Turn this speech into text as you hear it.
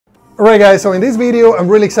Alright guys, so in this video I'm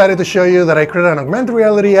really excited to show you that I created an augmented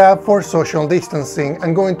reality app for social distancing.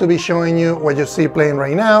 I'm going to be showing you what you see playing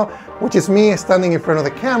right now, which is me standing in front of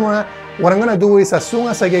the camera. What I'm going to do is as soon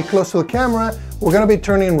as I get close to the camera, we're going to be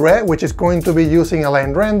turning red, which is going to be using a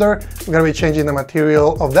line render. We're going to be changing the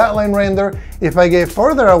material of that line render. If I get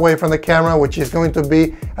further away from the camera, which is going to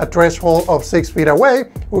be a threshold of 6 feet away,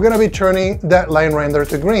 we're going to be turning that line render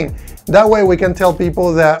to green. That way we can tell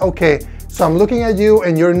people that, okay, so I'm looking at you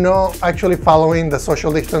and you're not actually following the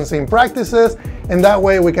social distancing practices, and that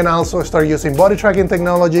way we can also start using body tracking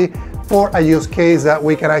technology for a use case that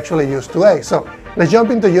we can actually use today. So let's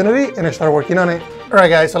jump into Unity and start working on it. Alright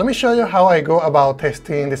guys, so let me show you how I go about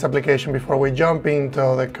testing this application before we jump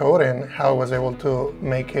into the code and how I was able to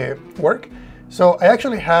make it work. So I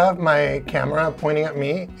actually have my camera pointing at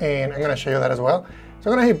me and I'm going to show you that as well. So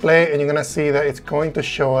I'm going to hit play and you're going to see that it's going to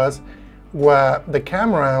show us what the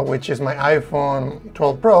camera, which is my iPhone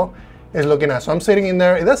 12 Pro, is looking at. So I'm sitting in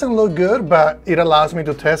there. It doesn't look good, but it allows me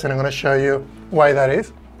to test, and I'm going to show you why that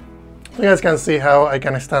is. You guys can see how I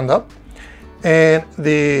can stand up, and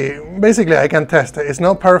basically I can test it. It's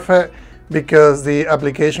not perfect because the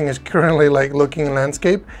application is currently like looking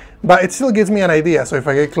landscape, but it still gives me an idea. So if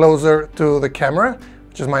I get closer to the camera,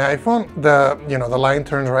 which is my iPhone, the line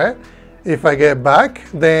turns red. If I get back,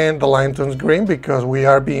 then the line turns green because we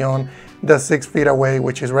are beyond the 6 feet away,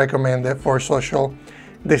 which is recommended for social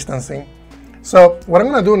distancing. So what I'm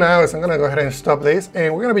going to do now is I'm going to go ahead and stop this,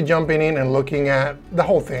 and we're going to be jumping in and looking at the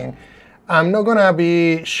whole thing. I'm not going to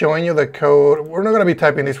be showing you the code. We're not going to be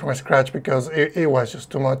typing this from scratch because it was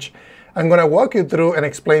just too much. I'm going to walk you through and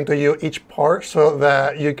explain to you each part so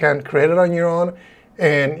that you can create it on your own,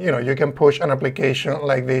 and you can push an application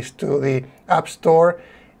like this to the App Store.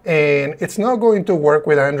 And it's not going to work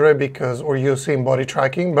with Android because we're using body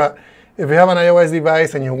tracking, but if you have an iOS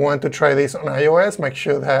device and you want to try this on iOS, make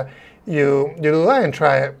sure that you do that and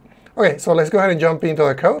try it. Okay, so let's go ahead and jump into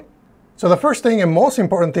the code. So the first thing and most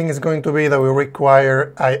important thing is going to be that we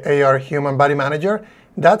require an AR Human Body Manager.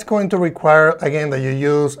 That's going to require, again, that you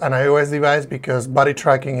use an iOS device because body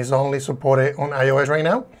tracking is only supported on iOS right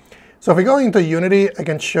now. So if we go into Unity, I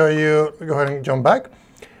can show you, go ahead and jump back.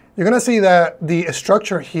 You're going to see that the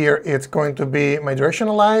structure here is going to be my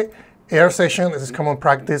directional light, AR session. This is common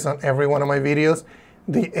practice on every one of my videos.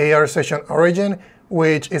 The AR session origin,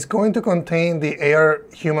 which is going to contain the AR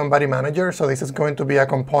Human Body Manager. So this is going to be a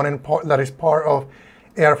component that is part of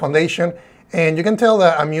AR Foundation. And you can tell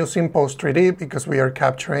that I'm using Pose 3D because we are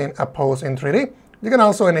capturing a pose in 3D. You can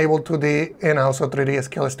also enable 2D and also 3D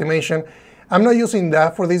scale estimation. I'm not using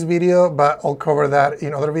that for this video, but I'll cover that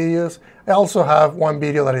in other videos. I also have one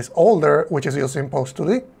video that is older, which is using Pose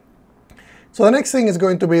 2D. So the next thing is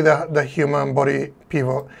going to be the human body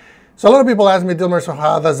pivot. So a lot of people ask me, Dilmer, so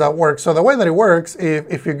how does that work? So the way that it works,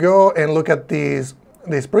 if you go and look at this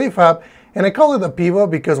prefab, and I call it a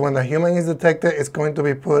pivot because when the human is detected, it's going to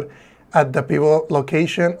be put at the pivot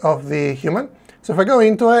location of the human. So if I go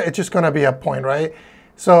into it, it's just going to be a point, right?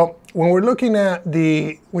 So when we're looking at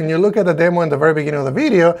when you look at the demo in the very beginning of the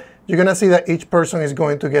video, you're going to see that each person is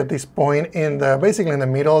going to get this point basically in the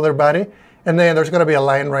middle of their body, and then there's going to be a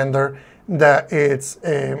line render that it's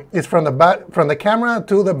from the camera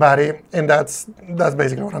to the body, and that's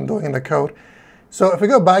basically what I'm doing in the code. So if we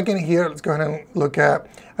go back in here, let's go ahead and look at.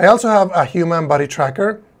 I also have a human body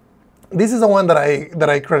tracker. This is the one that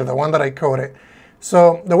I created, the one that I coded.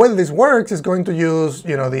 So the way that this works is going to use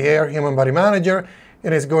the AR Human Body Manager.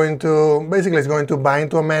 And it's going to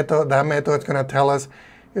bind to a method. That method is going to tell us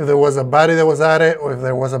if there was a body that was added or if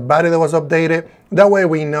there was a body that was updated. That way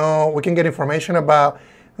we know, we can get information about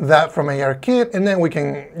that from ARKit, and then we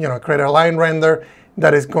can create a line render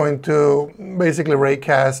that is going to basically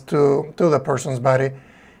raycast to the person's body.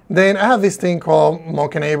 Then I have this thing called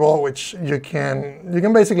Mock Enable, which you can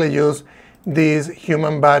basically use this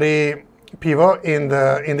human body pivot in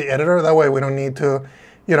the editor. That way we don't need to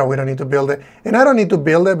we don't need to build it. And I don't need to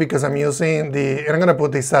build it because I'm using and I'm going to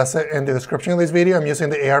put this asset in the description of this video. I'm using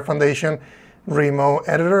the AR Foundation remote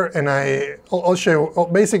editor, and I'll show you,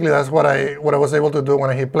 basically that's what I was able to do when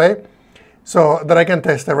I hit play. So that I can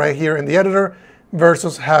test it right here in the editor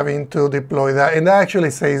versus having to deploy that. And that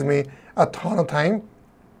actually saves me a ton of time.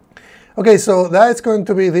 Okay, so that's going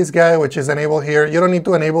to be this guy, which is enabled here. You don't need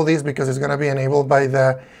to enable this because it's going to be enabled by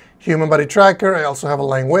the human body tracker. I also have a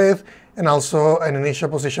line width and also an initial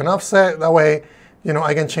position offset. That way,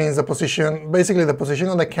 I can change the position, basically the position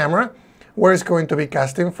on the camera, where it's going to be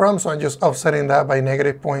casting from. So I'm just offsetting that by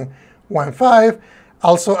 -0.15.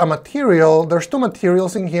 Also a material, there's two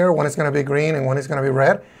materials in here. One is going to be green and one is going to be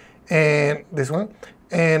red. And this one.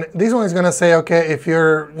 And this one is going to say, okay, if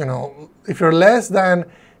you're less than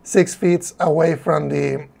 6 feet away from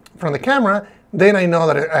the camera, then I know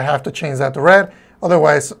that I have to change that to red.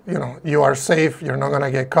 Otherwise, you are safe. You're not going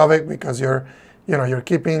to get COVID because you're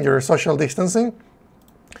keeping your social distancing,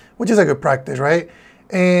 which is a good practice, right?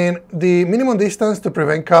 And the minimum distance to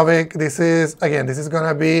prevent COVID, this is going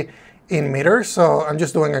to be in meters. So I'm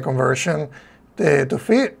just doing a conversion to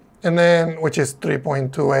feet, and then which is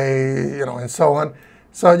 3.28, and so on.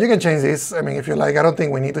 So you can change this. I mean, if you like. I don't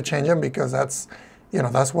think we need to change them because that's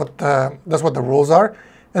what the rules are.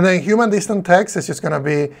 And then human distance text is just going to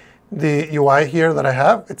be the UI here that I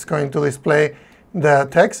have. It's going to display the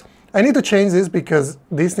text. I need to change this because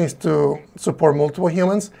this needs to support multiple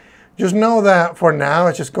humans. Just know that for now,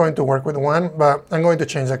 it's just going to work with one, but I'm going to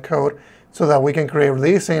change the code so that we can create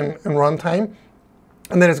this in runtime.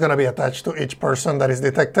 And then it's going to be attached to each person that is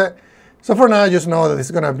detected. So for now, just know that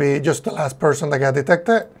it's going to be just the last person that got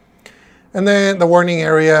detected. And then the warning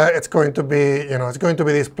area, it's going to be, it's going to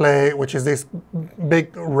be display, which is this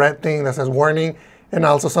big red thing that says warning, and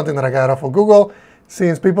also something that I got off of Google.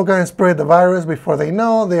 Since people can spread the virus before they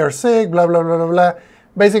know they are sick, blah, blah, blah, blah, blah.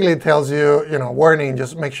 Basically, it tells you, warning,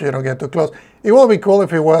 just make sure you don't get too close. It would be cool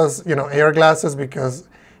if it was, AR glasses because,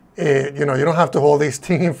 you don't have to hold this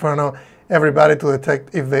thing in front of everybody to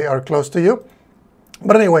detect if they are close to you.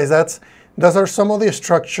 But anyways, those are some of the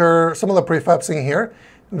structure, some of the prefabs in here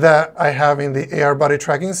that I have in the AR body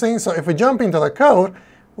tracking scene. So if we jump into the code,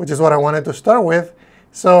 which is what I wanted to start with,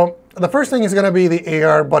 so the first thing is going to be the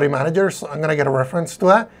AR body manager. So I'm going to get a reference to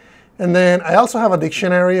that. And then I also have a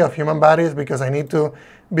dictionary of human bodies because I need to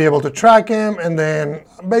be able to track them. And then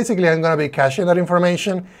basically I'm going to be caching that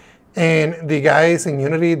information. And the guys in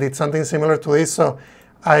Unity did something similar to this. So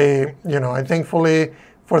I thankfully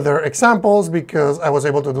for their examples because I was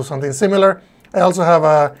able to do something similar. I also have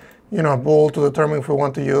a bool to determine if we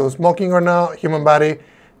want to use mocking or not, human body,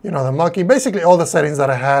 the mocking, basically all the settings that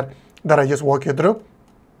I had that I just walked you through.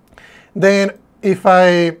 Then if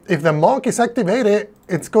the mock is activated,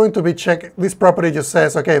 it's going to be checked. This property just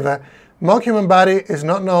says, okay, the mock human body is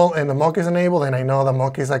not null and the mock is enabled, and I know the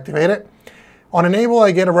mock is activated. On enable,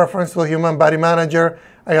 I get a reference to the human body manager.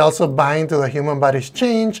 I also bind to the human bodies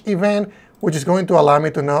change event, which is going to allow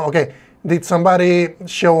me to know, okay, did somebody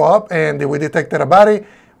show up and did we detect a body?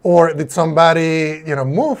 Or did somebody,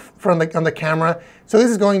 move on the camera? So this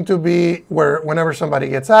is going to be whenever somebody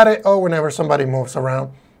gets at it or whenever somebody moves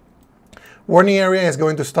around. Warning area is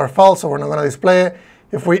going to start false, so we're not going to display it.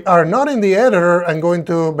 If we are not in the editor, I'm going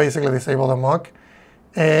to basically disable the mock.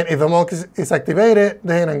 And if the mock is activated,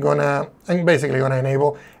 then I'm basically going to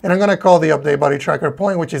enable. And I'm going to call the update body tracker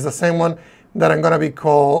point, which is the same one that I'm going to be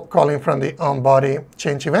calling from the onBody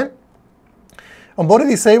change event. OnBody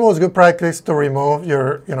disable is good practice to remove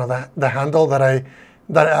your, the handle that I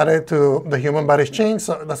added to the human bodies change.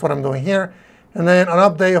 So that's what I'm doing here. And then on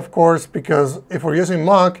update, of course, because if we're using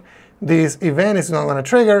mock, this event is not going to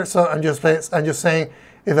trigger. So I'm just saying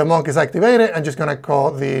if the mock is activated, I'm just going to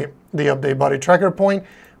call the update body tracker point,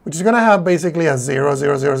 which is going to have basically a 0,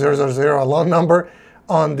 a long number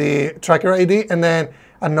on the tracker ID, and then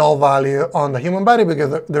a null value on the human body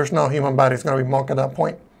because there's no human body. It's going to be mock at that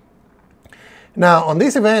point. Now, on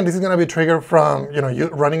this event, this is going to be triggered from you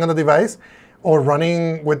running on the device or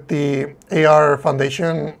running with the AR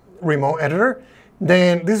Foundation remote editor.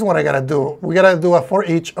 Then this is what I got to do. We got to do a for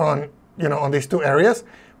each on on these two areas.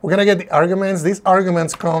 We're going to get the arguments. These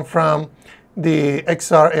arguments come from the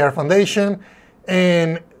XR AR Foundation,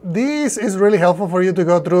 and this is really helpful for you to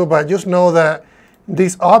go through. But just know that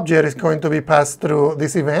this object is going to be passed through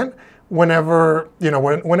this event whenever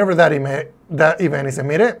whenever that event is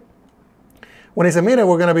emitted. When it's emitted,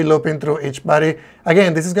 we're going to be looping through each body.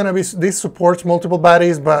 Again, this supports multiple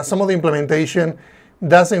bodies, but some of the implementation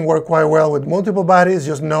doesn't work quite well with multiple bodies.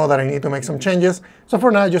 Just know that I need to make some changes. So for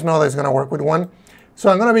now, just know that it's going to work with one. So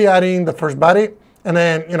I'm going to be adding the first body. And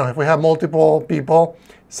then, if we have multiple people,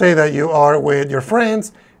 say that you are with your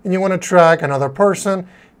friends and you want to track another person,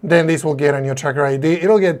 then this will get a new tracker ID.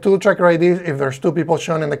 It'll get 2 tracker IDs if there's 2 people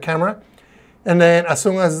shown in the camera. And then as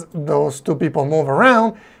soon as those 2 people move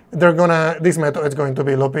around, this method is going to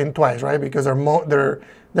be looping twice, right? Because they're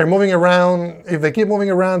moving around. If they keep moving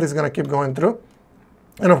around, it's going to keep going through.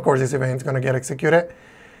 And of course, this event is going to get executed.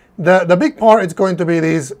 The big part is going to be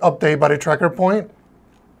this update body tracker point.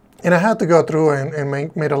 And I had to go through and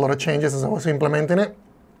made a lot of changes as I was implementing it.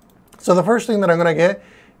 So the first thing that I'm going to get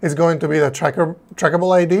is going to be the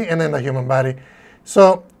trackable ID and then the human body.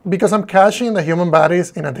 So because I'm caching the human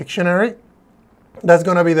bodies in a dictionary, that's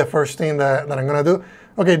going to be the first thing that I'm going to do.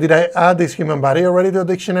 Okay, did I add this human body already to the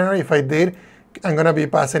dictionary? If I did, I'm going to be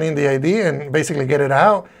passing in the ID and basically get it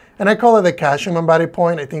out. And I call it the cache human body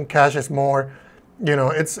point. I think cache is more, you know,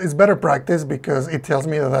 it's better practice because it tells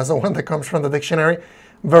me that that's the one that comes from the dictionary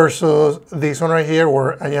versus this one right here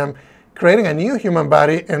where I am creating a new human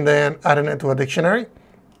body and then adding it to a dictionary.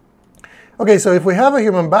 Okay, so if we have a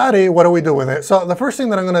human body, what do we do with it? So the first thing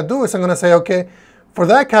that I'm going to do is I'm going to say, okay, for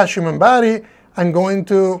that cache human body, I'm going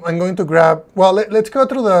to grab. Well, let's go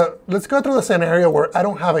through the scenario where I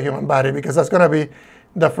don't have a human body because that's going to be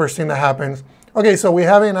the first thing that happens. Okay, so we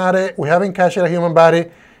haven't cached a human body.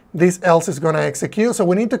 This else is going to execute. So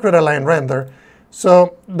we need to create a line render.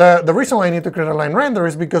 So the reason why I need to create a line render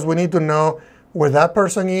is because we need to know where that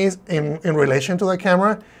person is in relation to the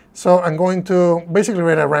camera. So I'm going to basically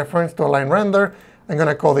create a reference to a line render. I'm going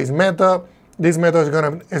to call this method. This method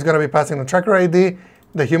is going to be passing the tracker ID,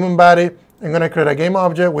 the human body. I'm going to create a game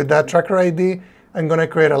object with that tracker ID. I'm going to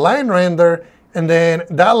create a line render, and then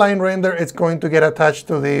that line render is going to get attached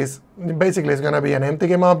to this. Basically, it's going to be an empty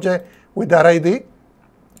game object with that ID.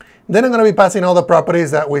 Then I'm going to be passing all the properties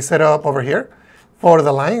that we set up over here for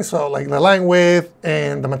the line. So like the line width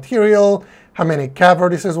and the material, how many cap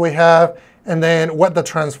vertices we have, and then what the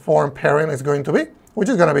transform parent is going to be, which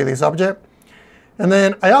is going to be this object. And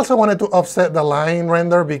then I also wanted to offset the line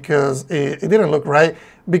render because it didn't look right.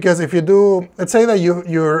 Because if you do, let's say that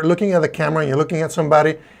you're looking at the camera and you're looking at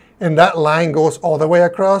somebody and that line goes all the way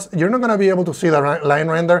across, you're not going to be able to see the line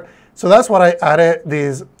render. So that's what I added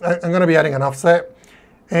this. I'm going to be adding an offset.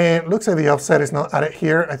 And it looks like the offset is not added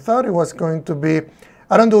here. I thought it was going to be,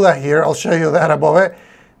 I don't do that here. I'll show you that above it.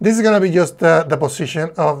 This is going to be just the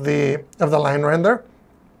position of the line render.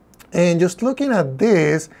 And just looking at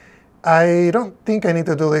this, I don't think I need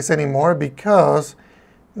to do this anymore because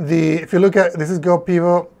if you look at, this is Go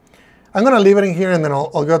Pivot. I'm going to leave it in here and then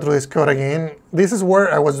I'll go through this code again. This is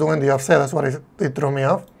where I was doing the offset. That's what it threw me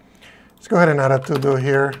off. Let's go ahead and add a to-do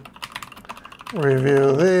here.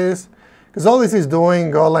 Review this. Because all this is doing,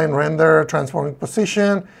 Go line render, transforming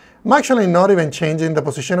position. I'm actually not even changing the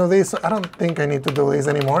position of this. So I don't think I need to do this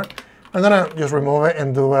anymore. I'm going to just remove it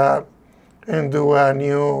and do a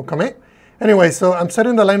new commit. Anyway, so I'm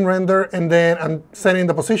setting the line render and then I'm setting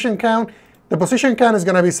the position count. The position count is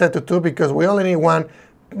going to be set to 2 because we only need one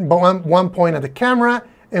point at the camera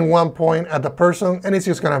and 1 point at the person, and it's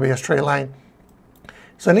just going to be a straight line.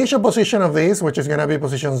 So initial position of this, which is going to be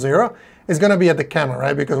position 0, is going to be at the camera,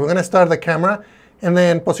 right? Because we're going to start the camera, and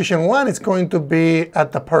then position 1 is going to be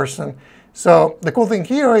at the person. So the cool thing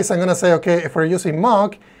here is I'm going to say, okay, if we're using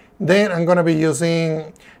mock, then I'm going to be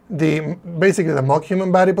using basically the mock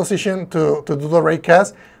human body position to do the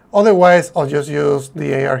raycast. Otherwise, I'll just use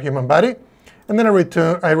the AR human body. And then I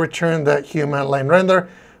return the human line render,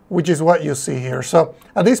 which is what you see here. So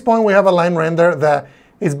at this point, we have a line render that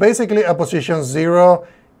is basically a position 0,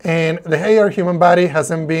 and the AR human body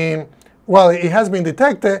hasn't been, well, it has been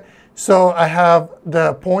detected. So I have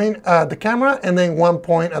the point at the camera and then 1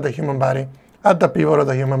 point at the human body, at the pivot of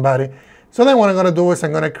the human body. So then what I'm going to do is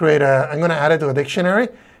I'm going to add it to a dictionary,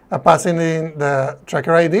 passing in the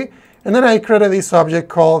tracker ID. And then I created this object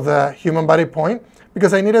called the human body point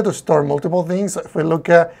because I needed to store multiple things. If we look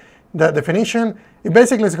at the definition, it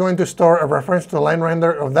basically is going to store a reference to the line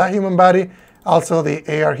render of that human body, also the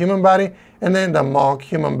AR human body, and then the mock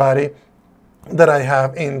human body that I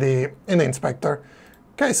have in the inspector.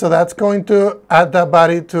 Okay, so that's going to add that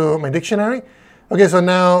body to my dictionary. Okay, so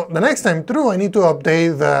now the next time through, I need to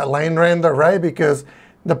update the line render, right? Because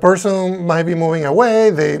the person might be moving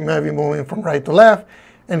away, they might be moving from right to left,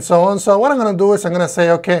 and so on. So what I'm going to do is I'm going to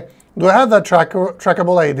say, okay, do I have that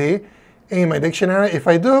trackable ID in my dictionary? If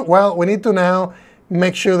I do, well, we need to now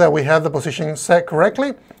make sure that we have the position set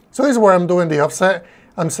correctly. So this is where I'm doing the offset.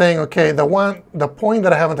 I'm saying, okay, the point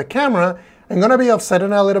that I have on the camera, I'm going to be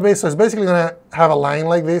offsetting a little bit. So it's basically going to have a line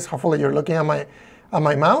like this. Hopefully you're looking at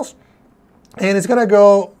my mouse. And it's going to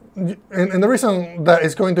go, and the reason that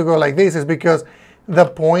it's going to go like this is because the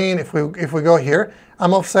point, if we go here,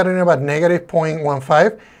 I'm offsetting about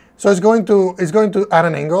 -0.15. So it's going to add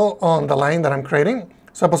an angle on the line that I'm creating.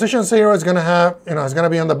 So position 0 is going to have, it's going to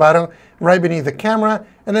be on the bottom right beneath the camera,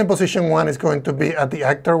 and then position 1 is going to be at the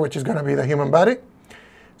actor, which is going to be the human body.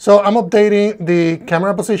 So I'm updating the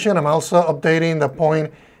camera position. I'm also updating the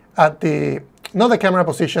point at not the camera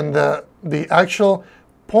position, the actual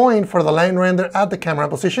point for the line render at the camera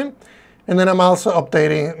position. And then I'm also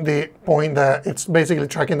updating the point that it's basically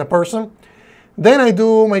tracking the person. Then I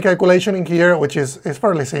do my calculation in here, which is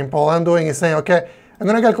fairly simple. All I'm doing is saying, okay, I'm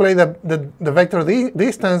going to calculate the vector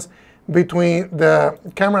distance between the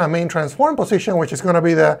camera main transform position, which is going to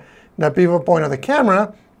be the pivot point of the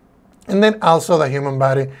camera, and then also the human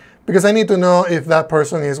body, because I need to know if that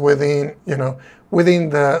person is within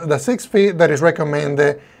the 6 feet that is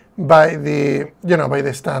recommended by the by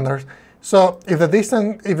the standards. So if the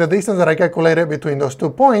distance that I calculated between those 2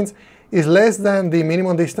 points is less than the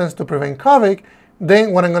minimum distance to prevent COVID,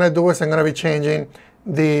 then what I'm going to do is I'm going to be changing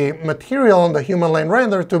the material on the human line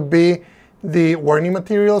render to be the warning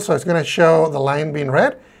material. So it's going to show the line being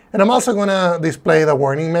red. And I'm also going to display the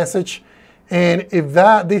warning message. And if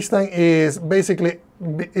that distance is basically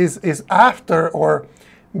is after or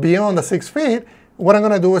beyond the 6 feet, what I'm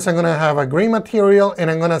going to do is I'm going to have a green material,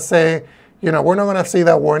 and I'm going to say, we're not going to see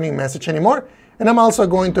that warning message anymore. And I'm also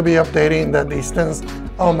going to be updating the distance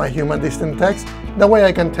on my human distance text. That way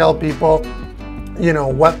I can tell people,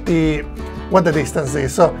 what the distance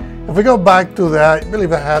is. So if we go back to that, I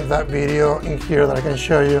believe I have that video in here that I can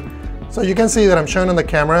show you. So you can see that I'm showing on the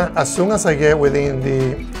camera, as soon as I get within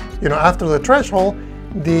the, after the threshold,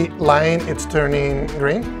 the line it's turning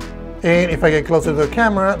green. And if I get closer to the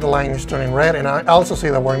camera, the line is turning red, and I also see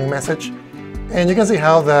the warning message. And you can see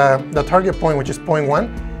how the target point, which is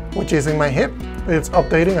 0.1, which is in my hip, it's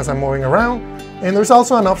updating as I'm moving around. And there's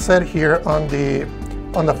also an offset here on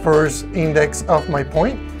the first index of my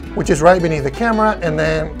point, which is right beneath the camera, and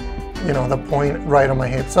then, the point right on my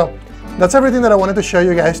hip. So that's everything that I wanted to show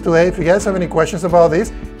you guys today. If you guys have any questions about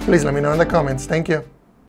this, please let me know in the comments. Thank you.